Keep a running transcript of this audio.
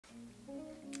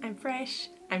I'm fresh,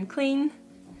 I'm clean,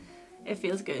 it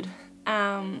feels good.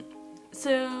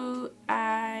 So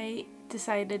I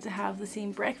decided to have the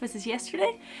same breakfast as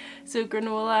yesterday, so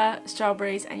granola,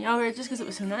 strawberries and yogurt, just because it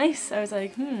was so nice. I was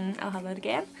like, I'll have that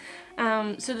again.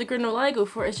 So the granola I go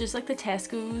for is just like the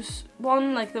Tesco's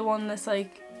one, like the one that's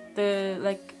like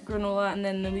the granola and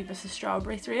then the wee bits of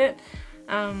strawberry through it.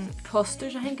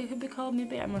 Clusters I think it could be called,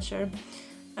 maybe, I'm not sure.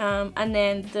 And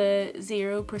then the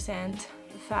 0%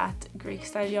 fat Greek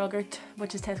style yogurt,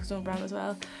 which is Tesco's own brand as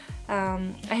well. I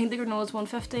think the granola is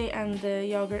 150 and the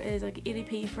yogurt is like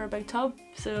 80p for a big tub,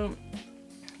 so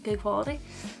good quality,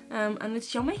 and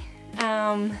it's yummy.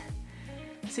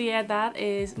 So yeah, that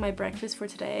is my breakfast for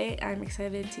today. I'm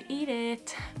excited to eat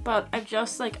it, but I've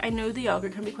just I know the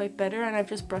yogurt can be quite bitter, and I've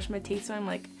just brushed my teeth, so I'm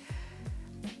like,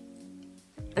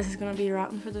 this is gonna be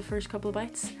rotten for the first couple of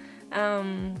bites.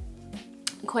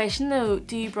 Question though,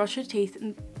 do you brush your teeth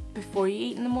before you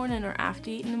eat in the morning or after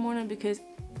you eat in the morning? Because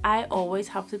I always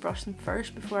have to brush them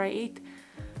first before I eat,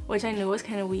 which I know is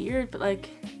kind of weird, but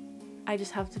like, I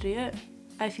just have to do it.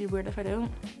 I feel weird if I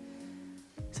don't.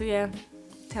 So yeah,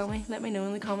 tell me, let me know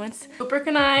in the comments. So Brooke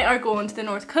and I are going to the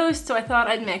north coast, so I thought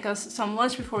I'd make us some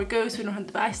lunch before we go so we don't have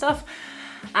to buy stuff.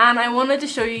 And I wanted to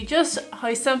show you just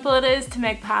how simple it is to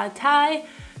make pad thai,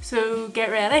 so get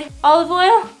ready. Olive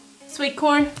oil, sweet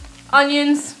corn,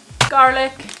 onions,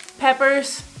 garlic,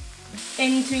 peppers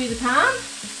into the pan.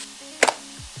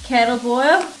 Kettle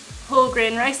boil, whole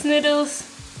grain rice noodles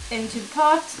into the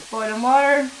pot, boiling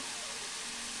water.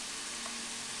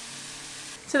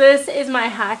 So this is my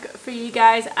hack for you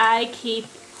guys. I keep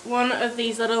one of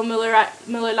these little Miller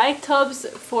Lite tubs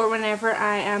for whenever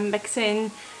I am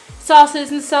mixing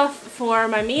sauces and stuff for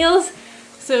my meals.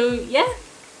 So yeah,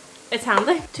 it's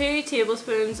handy. 2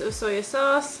 tablespoons of soy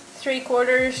sauce,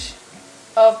 3/4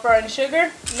 of brown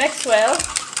sugar, mix well,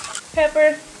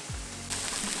 pepper,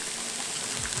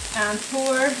 and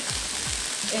pour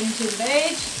into the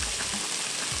veg.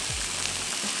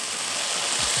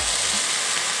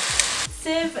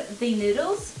 Sieve the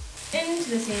noodles into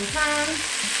the same pan,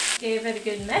 give it a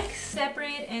good mix,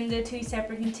 separate into 2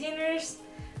 separate containers,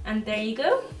 and there you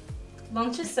go,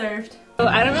 lunch is served. So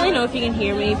I don't really know if you can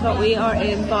hear me, but we are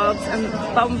in Bob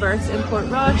and Bert's in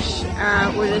Portrush.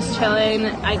 We're just chilling.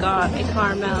 I got a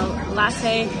caramel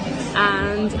latte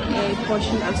and a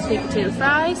portion of sweet potato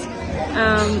fries.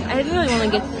 I didn't really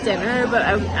want to get dinner, but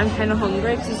I'm kind of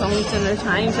hungry because it's almost dinner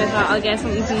time, so I thought I'll get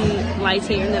something light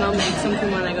here and then I'll make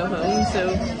something when I go home.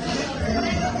 So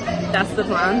that's the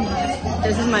plan.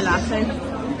 This is my latte.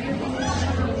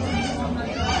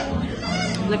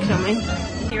 Looks yummy.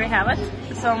 Here we have it.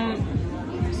 Some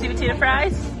sweet potato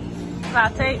fries,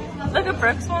 latte. Look at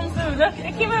Brooke's one too. Look,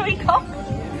 it came out of a cup.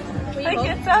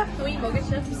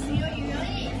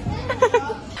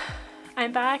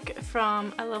 I'm back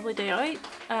from a lovely day out.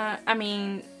 I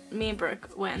mean, me and Brooke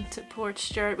went to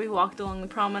Portstewart. We walked along the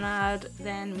promenade,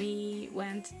 then we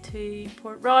went to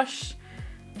Portrush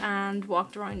and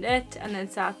walked around it, and then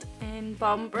sat in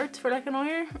Bob and Bert's for like an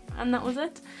hour, and that was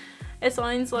it. It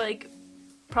sounds like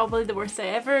probably the worst day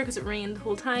ever because it rained the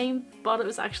whole time, but it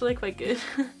was actually quite good.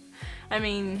 I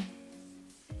mean,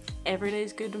 every day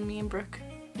is good with me and Brooke.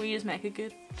 We just make it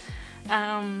good.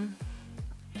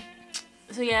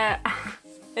 So yeah,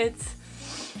 it's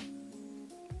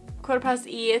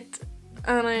 8:15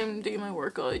 and I'm doing my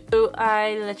workout. So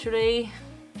I literally,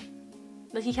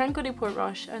 like, you can't go to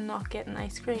Portrush and not get an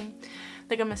ice cream,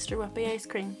 like a Mr. Whippy ice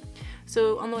cream.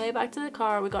 So on the way back to the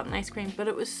car we got an ice cream, but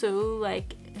it was so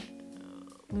like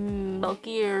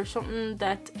milky or something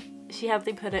that she had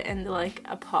to put it into like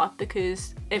a pot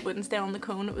because it wouldn't stay on the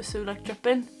cone. It was so like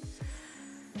dripping,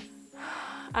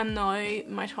 and now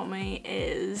my tummy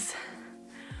is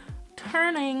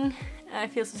turning. I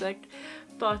feel so sick,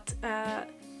 but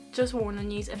just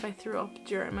warning you, if I threw up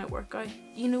during my workout,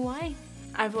 you know why.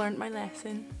 I've learned my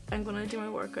lesson. I'm gonna do my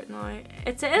workout now.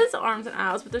 It says arms and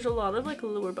abs, but there's a lot of like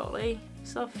lower body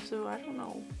stuff, so I don't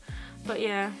know, but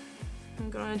yeah, I'm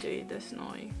gonna do this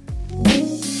now.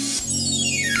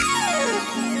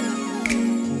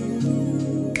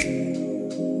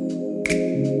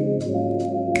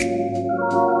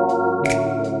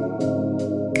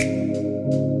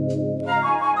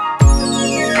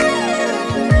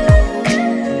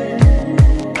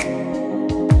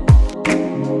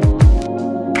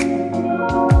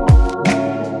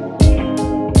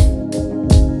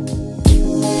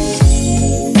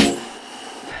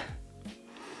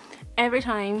 Every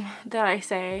time that I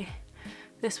say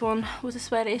this one was the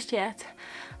sweatiest yet,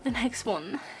 the next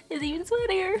one is even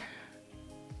sweatier.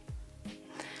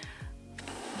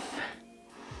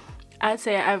 I'd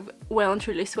say I've well and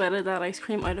truly sweated that ice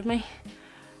cream out of me.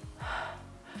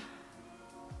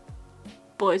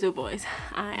 Boys, oh boys,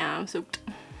 I am soaked.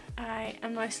 I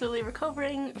am now slowly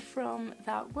recovering from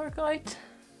that workout.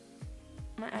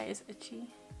 My eye is itchy.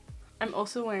 I'm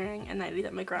also wearing a nightie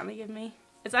that my granny gave me.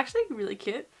 It's actually really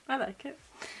cute. I like it.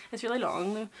 It's really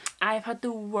long though. I've had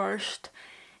the worst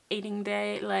eating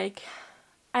day. Like,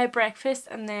 I had breakfast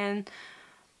and then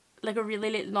like a really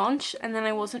late lunch, and then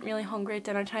I wasn't really hungry at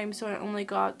dinner time, so I only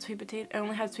got I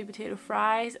only had sweet potato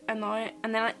fries, and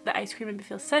then the ice cream made me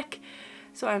feel sick.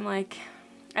 So I'm like,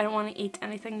 I don't want to eat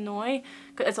anything now,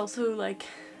 because it's also like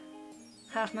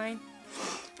 9:30.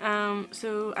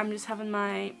 So I'm just having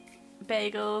my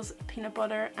bagels, peanut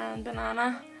butter and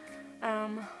banana.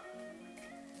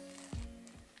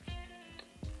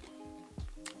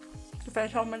 To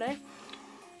finish off my day.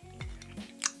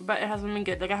 But it hasn't been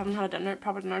good. Like, I haven't had a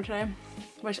proper dinner today,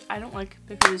 which I don't like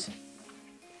because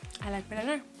I like my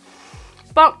dinner.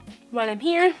 But while I'm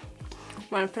here,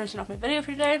 while I'm finishing off my video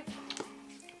for today,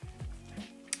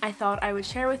 I thought I would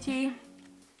share with you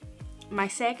my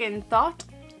second thought,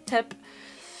 tip,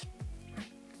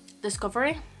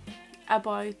 discovery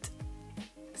about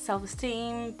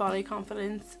self-esteem, body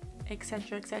confidence,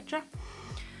 etc, etc.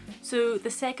 So the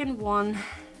second one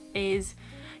is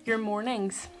your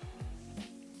mornings.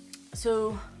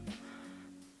 So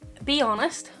be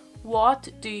honest, what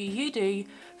do you do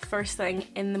first thing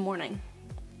in the morning?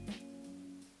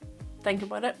 Think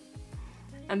about it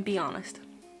and be honest.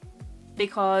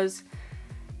 Because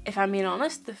if I'm being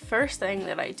honest, the first thing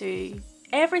that I do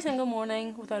every single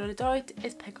morning without a doubt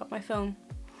is pick up my phone.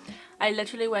 I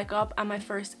literally wake up and my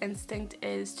first instinct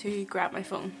is to grab my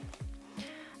phone.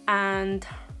 And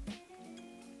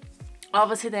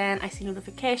obviously then I see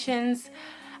notifications,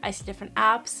 I see different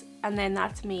apps, and then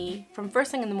that's me from first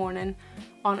thing in the morning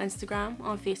on Instagram,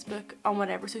 on Facebook, on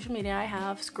whatever social media I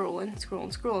have,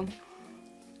 scrolling.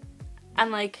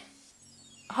 And like,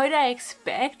 how do I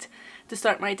expect to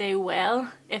start my day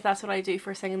well if that's what I do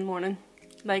first thing in the morning?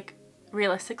 Like,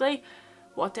 realistically,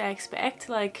 what do I expect?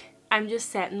 Like, I'm just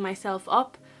setting myself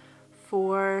up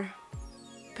for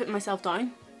putting myself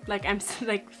down. Like, I'm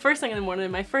like, first thing in the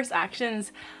morning, my first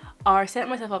actions are setting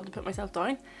myself up to put myself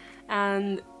down,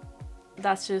 and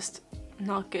that's just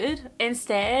not good.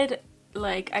 Instead,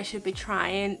 like, I should be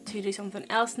trying to do something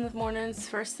else in the mornings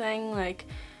first thing, like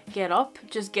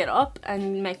just get up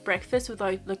and make breakfast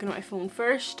without looking at my phone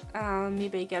first.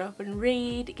 Maybe get up and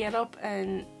read, get up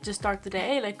and just start the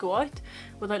day, like go out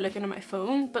without looking at my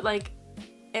phone. But like,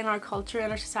 in our culture,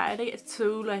 in our society, it's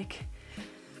so like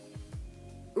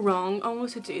wrong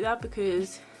almost to do that,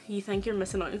 because you think you're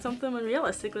missing out on something when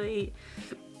realistically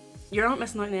you're not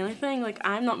missing out on anything. Like,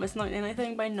 I'm not missing out on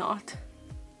anything by not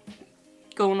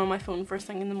going on my phone first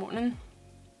thing in the morning.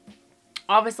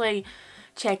 Obviously,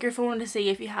 check your phone to see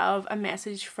if you have a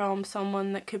message from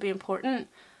someone that could be important,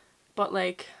 but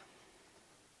like,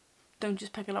 don't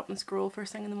just pick it up and scroll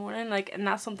first thing in the morning. Like, and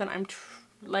that's something I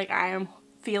am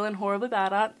feeling horribly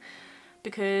bad at,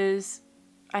 because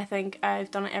I think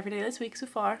I've done it every day this week so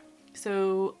far,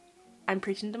 so I'm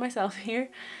preaching to myself here.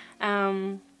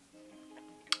 But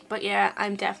yeah,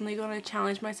 I'm definitely going to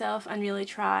challenge myself and really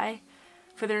try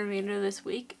for the remainder of this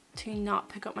week to not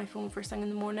pick up my phone first thing in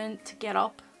the morning, to get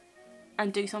up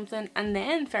and do something, and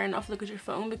then fair enough, look at your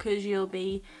phone, because you'll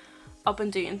be up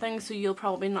and doing things, so you'll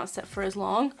probably not sit for as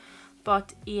long.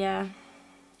 But yeah,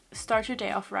 start your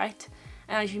day off right,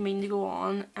 and as you mean to go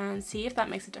on, and see if that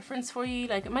makes a difference for you.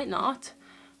 Like, it might not,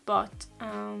 but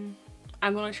I'm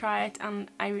going to try it,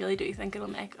 and I really do think it'll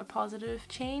make a positive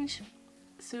change.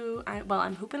 So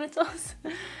I'm hoping it does.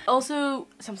 Also,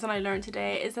 something I learned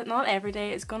today is that not every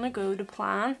day is gonna go to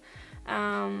plan.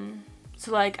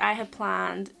 So like, I had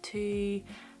planned to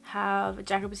have a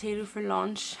jacket potato for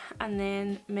lunch and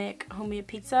then make homemade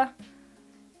pizza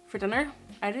for dinner.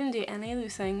 I didn't do any of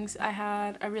those things. I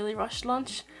had a really rushed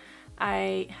lunch.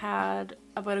 I had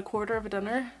about a quarter of a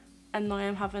dinner, and now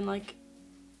I'm having like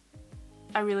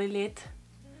a really late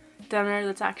dinner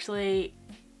that's actually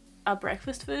a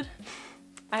breakfast food.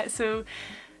 So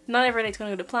not every night's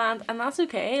gonna go to plan, and that's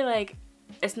okay. Like,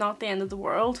 it's not the end of the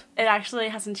world. It actually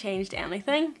hasn't changed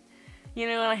anything, you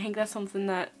know. And I think that's something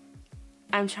that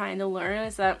I'm trying to learn,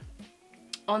 is that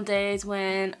on days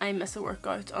when I miss a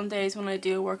workout, on days when I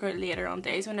do a workout later, on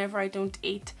days whenever I don't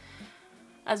eat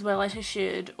as well as I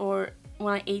should, or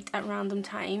when I eat at random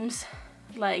times,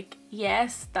 like,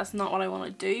 yes, that's not what I want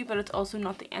to do, but it's also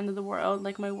not the end of the world.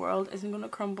 Like, my world isn't going to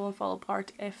crumble and fall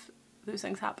apart if those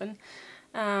things happen.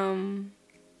 And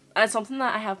it's something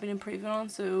that I have been improving on,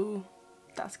 so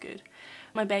that's good.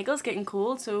 My bagel's getting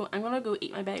cold, so I'm gonna go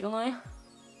eat my bagel now,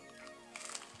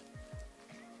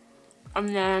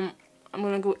 and then I'm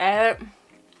gonna go edit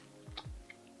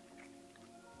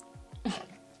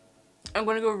I'm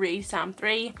gonna go read Sam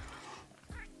 3,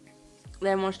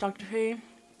 then watch Doctor Who,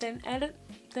 then edit,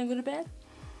 then go to bed.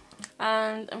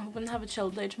 And I'm hoping to have a chill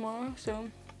day tomorrow, so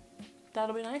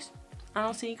that'll be nice. And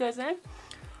I'll see you guys then.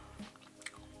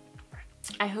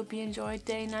 I hope you enjoyed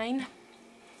day 9.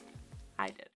 I did.